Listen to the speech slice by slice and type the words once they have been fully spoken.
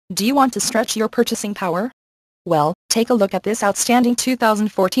Do you want to stretch your purchasing power? Well, take a look at this outstanding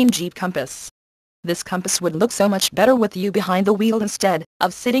 2014 Jeep Compass. This Compass would look so much better with you behind the wheel instead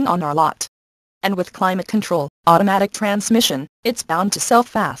of sitting on our lot. And with climate control, automatic transmission, it's bound to sell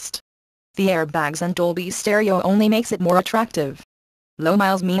fast. The airbags and Dolby stereo only makes it more attractive. Low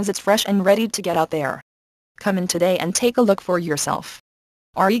miles means it's fresh and ready to get out there. Come in today and take a look for yourself.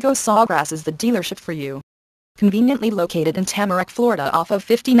 Arrigo Sawgrass is the dealership for you. Conveniently located in Tamarack, Florida off of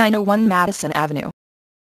 5901 Madison Avenue.